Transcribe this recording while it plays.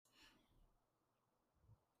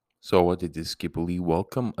So, what did this Skibberly?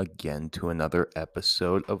 Welcome again to another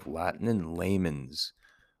episode of Latin and Layman's,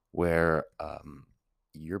 where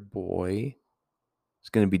your boy is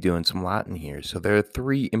going to be doing some Latin here. So, there are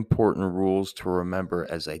three important rules to remember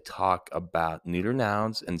as I talk about neuter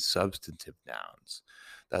nouns and substantive nouns.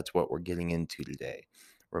 That's what we're getting into today.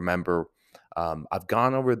 Remember, I've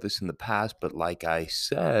gone over this in the past, but like I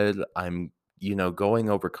said, I'm going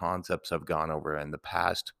over concepts I've gone over in the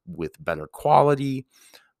past with better quality,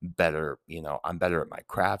 better, I'm better at my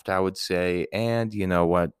craft, I would say. And you know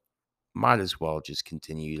what? Might as well just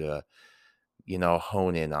continue to,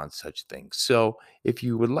 hone in on such things. So if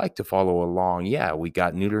you would like to follow along, yeah, we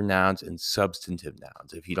got neuter nouns and substantive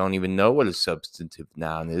nouns. If you don't even know what a substantive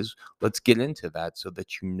noun is, let's get into that so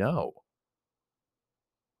that you know.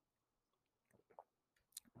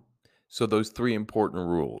 So those three important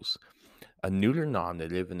rules. A neuter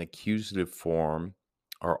nominative and accusative form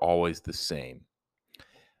are always the same.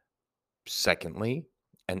 Secondly,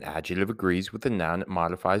 an adjective agrees with the noun it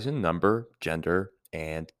modifies in number, gender,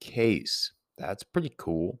 and case. That's pretty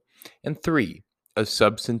cool. And three, a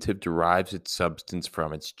substantive derives its substance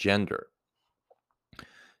from its gender.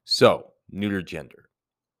 So, neuter gender.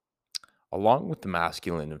 Along with the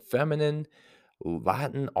masculine and feminine,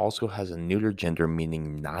 Latin also has a neuter gender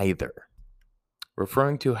meaning neither,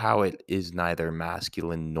 referring to how it is neither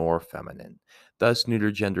masculine nor feminine. Thus,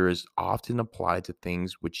 neuter gender is often applied to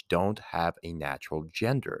things which don't have a natural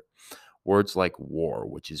gender. Words like war,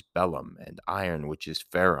 which is bellum, and iron, which is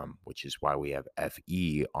ferrum, which is why we have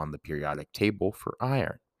Fe on the periodic table for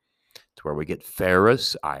iron. It's where we get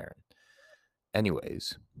ferrous iron.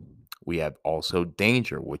 Anyways, we have also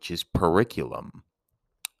danger, which is periculum,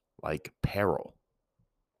 like peril.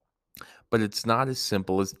 But it's not as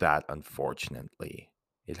simple as that, unfortunately.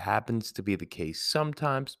 It happens to be the case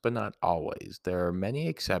sometimes, but not always. There are many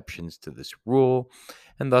exceptions to this rule,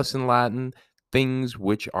 and thus in Latin, things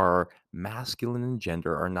which are masculine in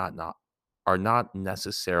gender are not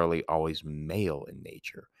necessarily always male in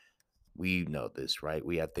nature. We know this, right?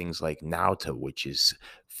 We have things like nauta, which is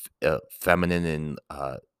feminine and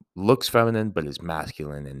looks feminine, but is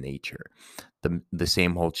masculine in nature. The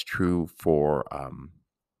same holds true for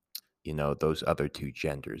those other two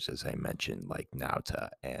genders, as I mentioned, like Nauta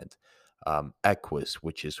and Equus,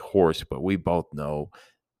 which is horse, but we both know,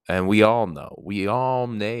 and we all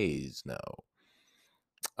nays know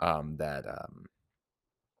that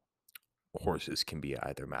horses can be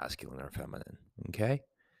either masculine or feminine. Okay.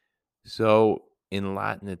 So in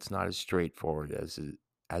Latin, it's not as straightforward as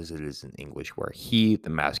it is in English, where he, the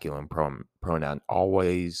masculine pronoun,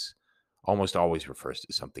 almost always refers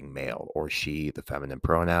to something male, or she, the feminine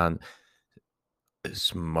pronoun,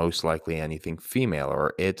 is most likely anything female,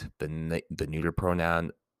 or it, the neuter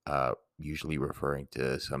pronoun, usually referring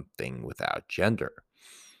to something without gender,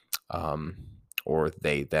 um, or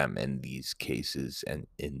they, them in these cases and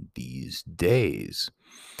in these days.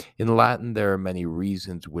 In Latin, there are many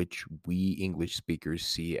reasons which we English speakers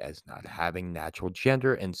see as not having natural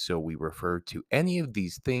gender, and so we refer to any of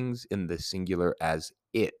these things in the singular as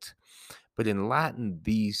it. But in Latin,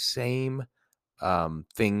 these same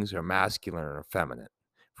things are masculine or feminine.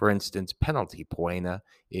 For instance, penalty, poena,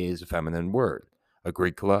 is a feminine word.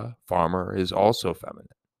 Agricola, farmer, is also feminine,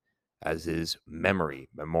 as is memory,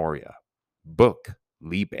 memoria. Book,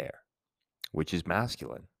 liber, which is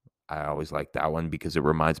masculine. I always like that one because it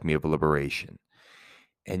reminds me of liberation.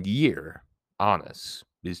 And year, annus,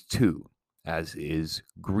 is two, as is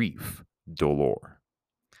grief, dolor.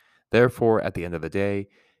 Therefore, at the end of the day,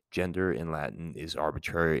 gender in Latin is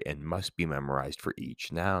arbitrary and must be memorized for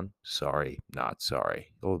each noun. Sorry, not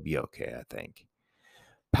sorry. It'll be okay, I think.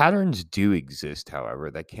 Patterns do exist, however,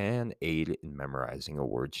 that can aid in memorizing a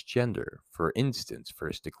word's gender. For instance,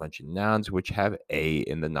 first declension nouns which have a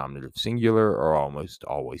in the nominative singular are almost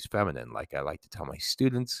always feminine. Like I like to tell my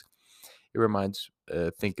students,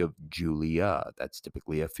 think of Julia. That's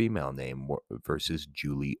typically a female name versus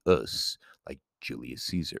Julius, like Julius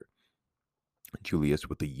Caesar. Julius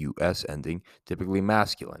with the US ending, typically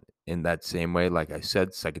masculine. In that same way, like I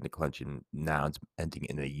said, second declension nouns ending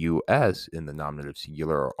in a US in the nominative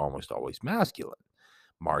singular are almost always masculine.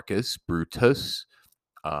 Marcus, Brutus,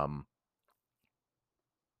 um,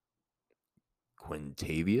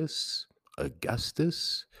 Quintavious,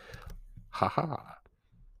 Augustus, haha.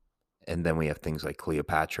 And then we have things like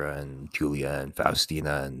Cleopatra and Julia and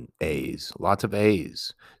Faustina and A's, lots of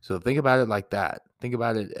A's. So think about it like that. Think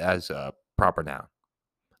about it as a proper noun.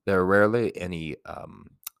 There are rarely any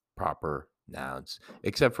proper nouns,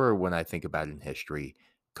 except for when I think about in history,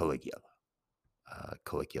 Caligula.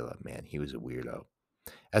 Caligula, man, he was a weirdo.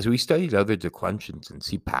 As we studied other declensions and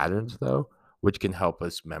see patterns, though, which can help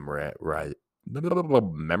us memorizing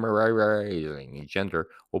gender.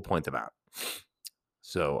 We'll point them out.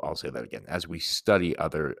 So I'll say that again. As we study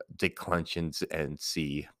other declensions and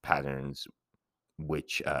see patterns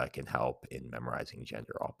which can help in memorizing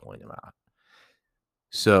gender, I'll point them out.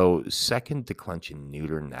 So second declension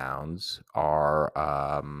neuter nouns are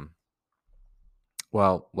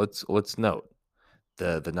well, let's note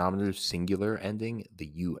the nominative singular ending,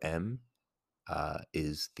 the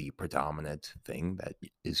is the predominant thing that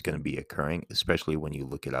is going to be occurring, especially when you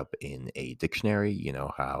look it up in a dictionary. You know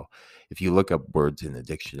how if you look up words in the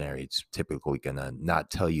dictionary, it's typically going to not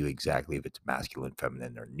tell you exactly if it's masculine,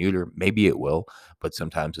 feminine, or neuter. Maybe it will, but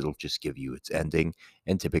sometimes it'll just give you its ending.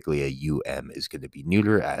 And typically a is going to be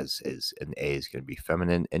neuter, as is an A is going to be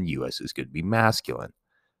feminine, and US is going to be masculine.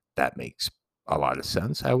 That makes a lot of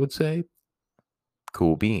sense, I would say.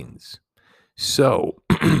 Cool beans. So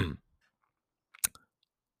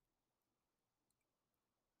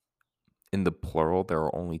in the plural, there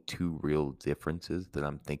are only two real differences that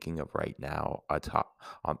I'm thinking of right now,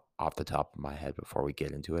 off the top of my head before we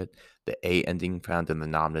get into it. The A ending found in the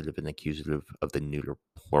nominative and accusative of the neuter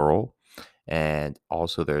plural. And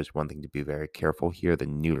also, there's one thing to be very careful here. The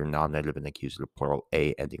neuter nominative and accusative plural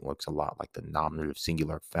A ending looks a lot like the nominative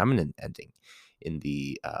singular feminine ending in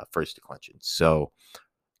the first declension. So,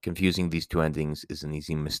 confusing these two endings is an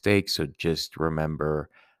easy mistake. So, just remember.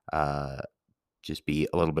 Just be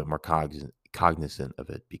a little bit more cognizant of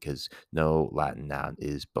it, because no Latin noun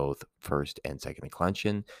is both first and second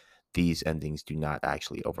declension. These endings do not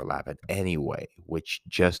actually overlap in any way, which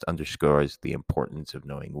just underscores the importance of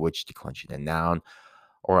knowing which declension a noun,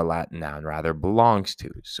 or a Latin noun rather, belongs to.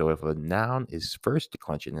 So if a noun is first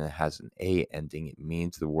declension and it has an A ending, it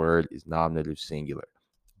means the word is nominative singular.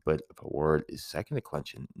 But if a word is second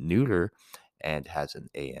declension neuter and has an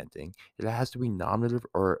A ending, it has to be nominative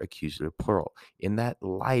or accusative plural. In that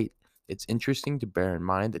light, it's interesting to bear in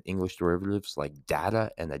mind that English derivatives like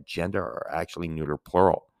data and agenda are actually neuter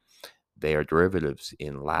plural. They are derivatives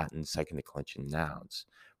in Latin second declension nouns.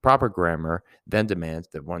 Proper grammar then demands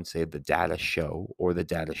that one say the data show or the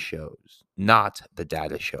data shows, not the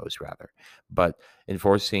data shows, rather. But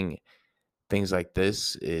enforcing things like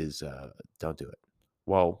this is don't do it.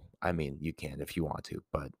 Well, I mean, you can if you want to,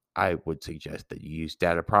 but I would suggest that you use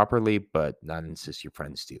data properly, but not insist your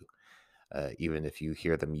friends do, even if you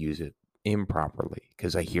hear them use it improperly,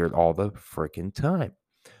 because I hear it all the freaking time.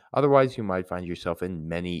 Otherwise, you might find yourself in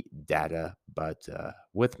many data, but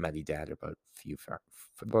with many data, but few.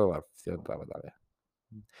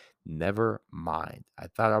 Never mind. I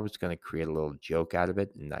thought I was going to create a little joke out of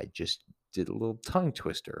it, and I just did a little tongue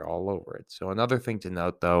twister all over it. So, another thing to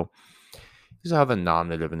note, though, is how the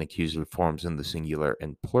nominative and accusative forms in the singular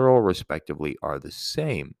and plural, respectively, are the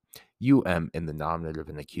same. In the nominative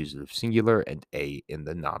and accusative singular, and A in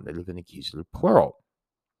the nominative and accusative plural.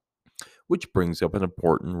 Which brings up an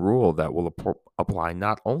important rule that will apply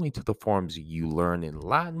not only to the forms you learn in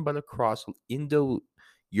Latin, but across Indo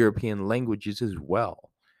European languages as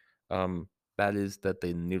well. Um, that is that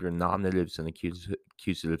the neuter nominatives and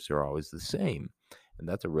accusatives are always the same. And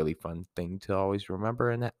that's a really fun thing to always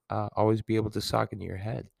remember and always be able to sock into your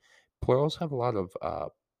head. Plurals have a lot of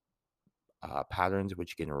patterns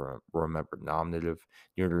which you can remember.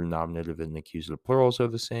 Neuter nominative, and accusative plurals are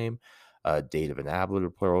the same. Dative and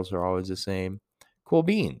ablative plurals are always the same. Cool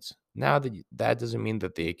beans. Now that doesn't mean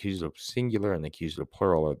that the accusative singular and accusative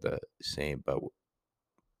plural are the same,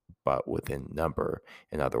 but within number.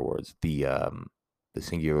 In other words, the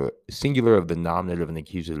singular of the nominative and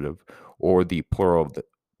accusative, or the plural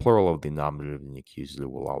of the nominative and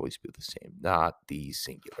accusative will always be the same, not the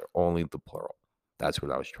singular, only the plural. That's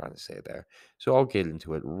what I was trying to say there. So I'll get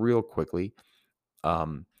into it real quickly.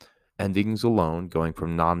 Um, Endings alone, going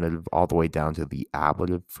from nominative all the way down to the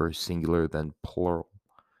ablative, first singular, then plural.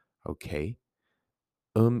 Okay.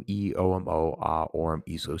 E, o, ah, orm,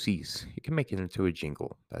 so, cease. You can make it into a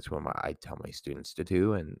jingle. That's what I tell my students to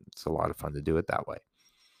do, and it's a lot of fun to do it that way.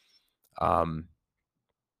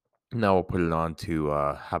 Now we'll put it on to,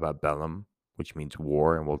 how about bellum, which means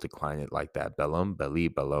war, and we'll decline it like that. Bellum, belly,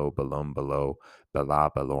 bellow, bellum, below, bella,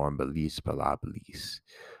 bellorm, belis, bella, belis.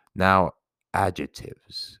 Now,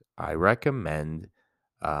 adjectives. I recommend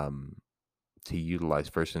um, to utilize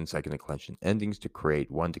first and second declension endings to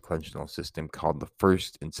create one declensional system called the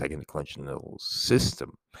first and second declensional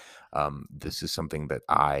system. This is something that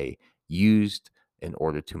I used in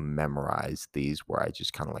order to memorize these, where I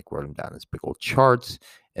just kind of like wrote them down as big old charts.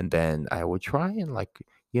 And then I would try and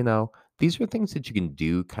these are things that you can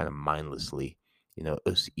do kind of mindlessly,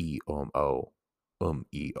 us, e, o, m, o,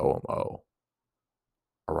 e, o, m, o,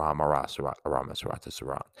 Arama, rasa, arama, sarata,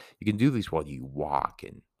 saran. You can do these while you walk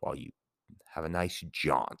and while you have a nice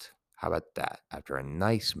jaunt. How about that? After a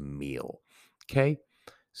nice meal. Okay?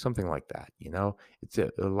 Something like that, It's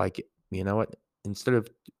like, you know what? Instead of,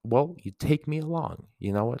 well, you take me along,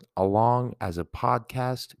 you know what? Along as a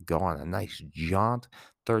podcast, go on a nice jaunt,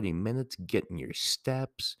 30 minutes, get in your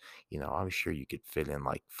steps. I'm sure you could fit in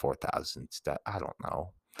like 4,000 steps. I don't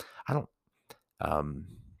know. I don't, um,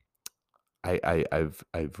 I've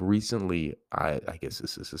recently, I guess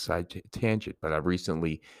this is a side tangent, but I've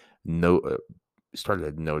recently no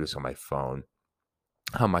started to notice on my phone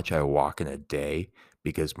how much I walk in a day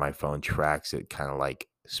because my phone tracks it kind of like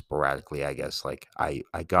sporadically, I guess. Like I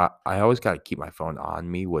always got to keep my phone on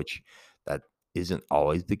me, which that isn't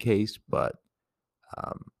always the case, but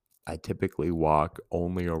um, I typically walk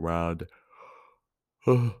only around,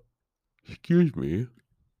 excuse me,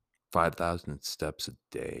 5,000 steps a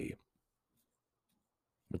day,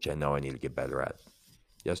 which I know I need to get better at.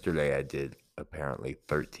 Yesterday I did apparently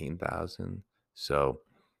 13,000. So,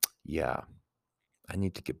 yeah, I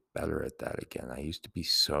need to get better at that again. I used to be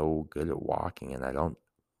so good at walking and I don't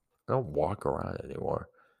walk around anymore.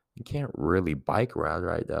 You can't really bike around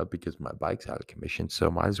right now because my bike's out of commission, so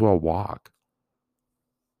might as well walk.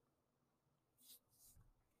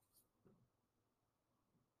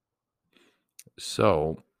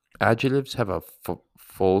 So, adjectives have a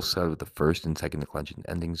full set of the first and second declension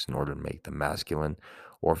endings in order to make them masculine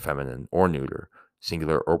or feminine or neuter,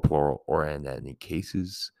 singular or plural, or in any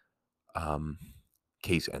cases, um,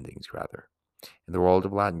 case endings rather. In the world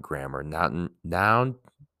of Latin grammar, nouns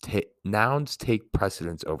take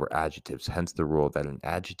precedence over adjectives, hence the rule that an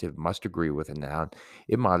adjective must agree with a noun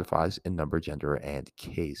it modifies in number, gender, and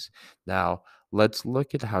case. Now, let's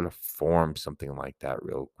look at how to form something like that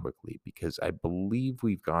real quickly because I believe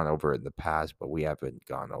we've gone over it in the past, but we haven't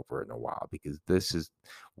gone over it in a while because this is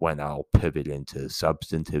when I'll pivot into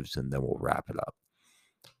substantives and then we'll wrap it up.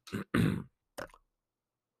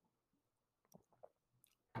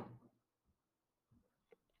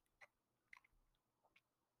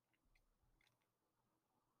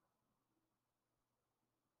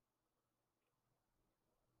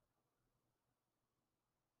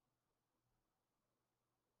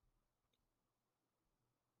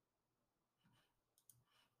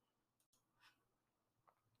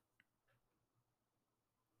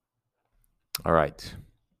 All right.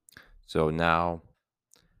 So now,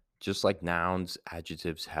 just like nouns,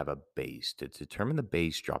 adjectives have a base. To determine the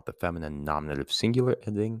base, drop the feminine nominative singular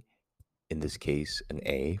ending, in this case, an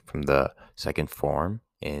A, from the second form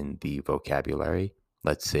in the vocabulary.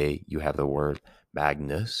 Let's say you have the word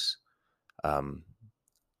Magnus. Um,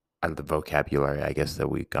 Out of the vocabulary, I guess that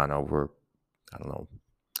we've gone over. I don't know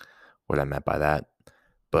what I meant by that.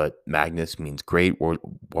 But Magnus means great.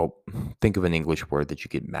 Well, think of an English word that you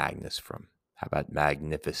get Magnus from. How about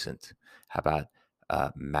magnificent? How about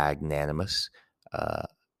magnanimous? Uh,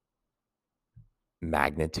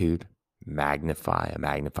 Magnitude, magnify. A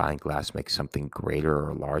magnifying glass makes something greater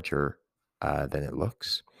or larger than it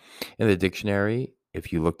looks. In the dictionary,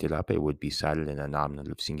 if you looked it up, it would be cited in a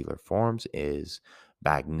nominative singular forms is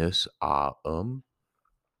magnus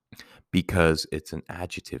because it's an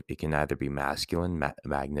adjective. It can either be masculine,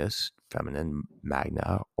 magnus, feminine,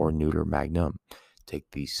 magna, or neuter, magnum. Take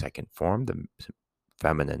the second form, the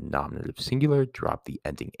feminine nominative singular, drop the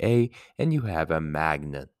ending a, and you have a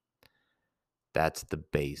magnet. That's the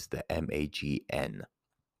base, the MAGN.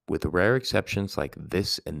 With rare exceptions like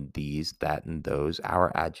this and these, that and those,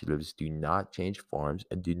 our adjectives do not change forms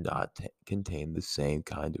and do not contain the same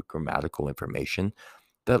kind of grammatical information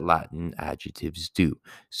that Latin adjectives do.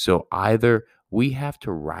 So either we have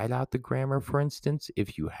to write out the grammar, for instance,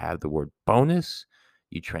 if you have the word bonus,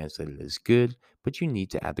 you translate it as good, but you need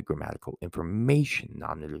to add the grammatical information,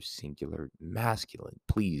 nominative, singular, masculine.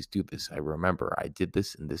 Please do this. I remember I did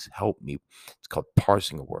this and this helped me. It's called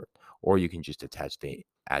parsing a word. Or you can just attach the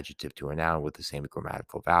adjective to a noun with the same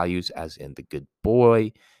grammatical values as in did the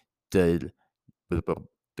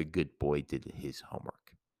good boy did his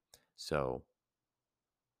homework. So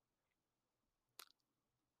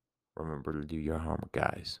remember to do your homework,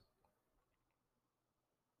 guys.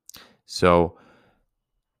 So,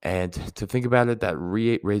 and to think about it, that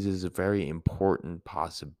raises a very important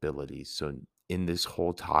possibility. So, in this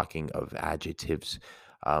whole talking of adjectives,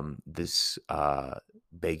 this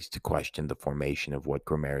begs to question the formation of what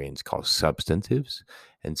grammarians call substantives.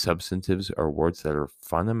 And substantives are words that are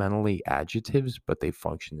fundamentally adjectives, but they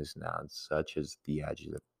function as nouns, such as the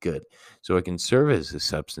adjective good. So, it can serve as a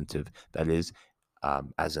substantive, that is,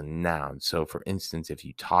 as a noun. So, for instance, if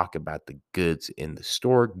you talk about the goods in the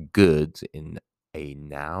store, goods in a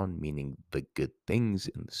noun meaning the good things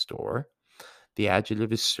in the store. The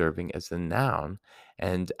adjective is serving as the noun,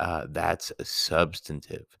 and that's a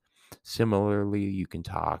substantive. Similarly, you can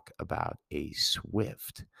talk about a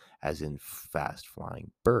swift, as in fast flying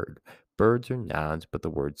bird. Birds are nouns, but the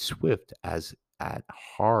word swift, as at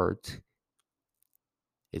heart,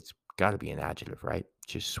 it's got to be an adjective, right?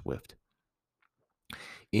 Just swift.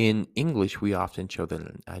 In English, we often show that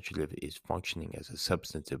an adjective is functioning as a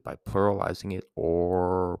substantive by pluralizing it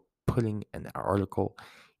or putting an article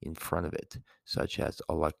in front of it, such as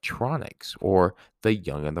electronics or the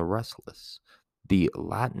young and the restless. The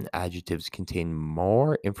Latin adjectives contain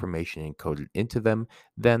more information encoded into them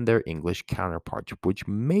than their English counterparts, which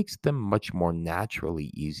makes them much more naturally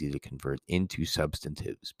easy to convert into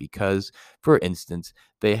substantives because, for instance,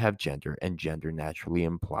 they have gender, and gender naturally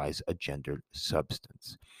implies a gendered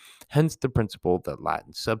substance. Hence the principle that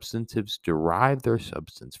Latin substantives derive their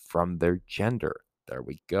substance from their gender. There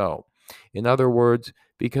we go. In other words,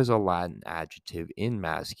 because a Latin adjective in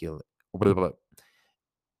masculine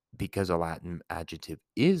because a Latin adjective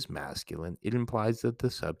is masculine, it implies that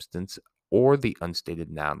the substance or the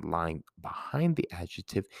unstated noun lying behind the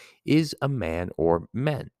adjective is a man or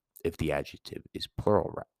men, if the adjective is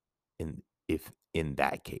plural, in if in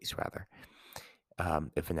that case rather.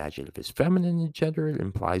 If an adjective is feminine in gender, it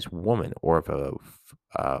implies woman, or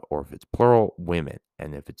if it's plural, women,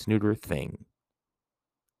 and if it's neuter, thing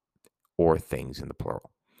or things in the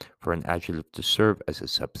plural. For an adjective to serve as a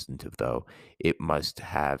substantive, though, it must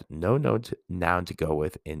have no noun to go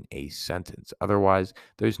with in a sentence. Otherwise,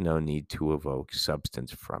 there's no need to evoke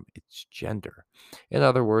substance from its gender. In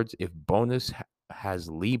other words, if bonus has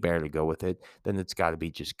Lee Bear to go with it, then it's got to be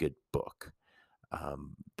just good book.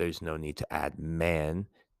 There's no need to add man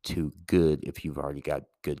to good if you've already got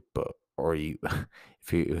good book, or you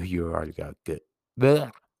if you already got good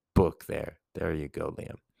bleh, book there. There you go,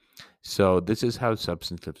 Liam. So this is how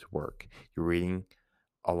substantives work. You're reading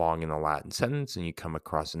along in a Latin sentence and you come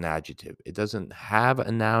across an adjective. It doesn't have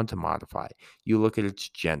a noun to modify. You look at its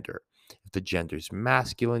gender. If the gender is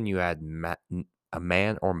masculine, you add a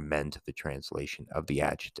man or men to the translation of the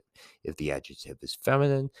adjective. If the adjective is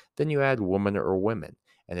feminine, then you add woman or women.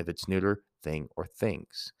 And if it's neuter, thing or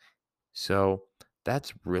things. So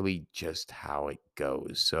that's really just how it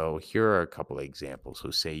goes. So here are a couple of examples.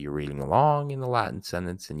 So say you're reading along in a Latin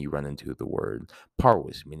sentence and you run into the word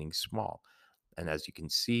parvus, meaning small. And as you can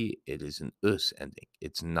see, it is an us ending.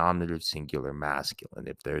 It's nominative singular masculine.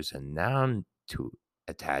 If there's a noun to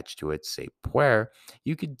attach to it, say puer,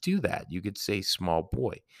 you could do that. You could say small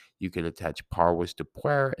boy. You could attach parvus to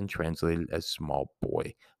puer and translate it as small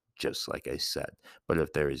boy, just like I said. But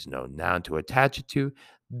if there is no noun to attach it to,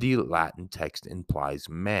 the Latin text implies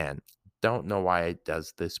man. Don't know why it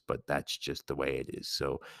does this, but that's just the way it is.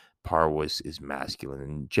 So parvus is masculine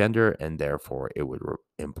in gender, and therefore it would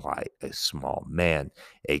imply a small man,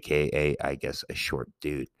 aka, I guess, a short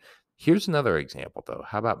dude. Here's another example, though.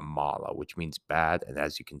 How about mala, which means bad? And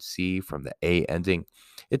as you can see from the a ending,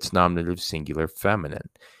 it's nominative singular feminine.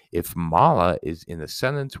 If mala is in a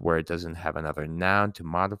sentence where it doesn't have another noun to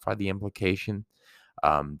modify the implication,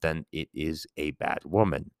 then it is a bad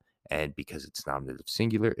woman. And because it's nominative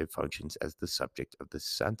singular, it functions as the subject of the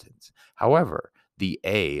sentence. However, the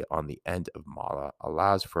A on the end of mala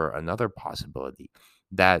allows for another possibility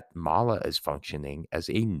that mala is functioning as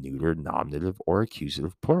a neuter nominative or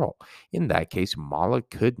accusative plural. In that case, mala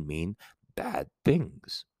could mean bad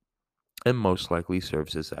things and most likely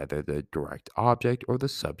serves as either the direct object or the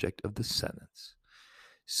subject of the sentence.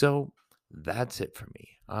 So that's it for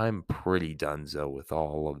me. I'm pretty donezo with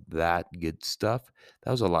all of that good stuff.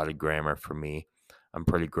 That was a lot of grammar for me. I'm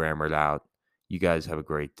pretty grammared out. You guys have a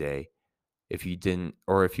great day. If you didn't,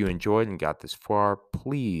 or if you enjoyed and got this far,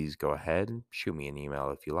 please go ahead and shoot me an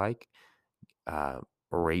email if you like. Uh,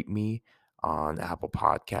 Rate me on Apple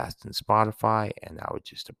Podcasts and Spotify, and I would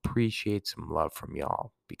just appreciate some love from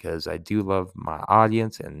y'all because I do love my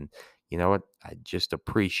audience, and you know what? I just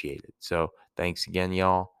appreciate it. So thanks again,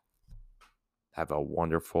 y'all. Have a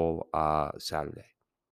wonderful Saturday.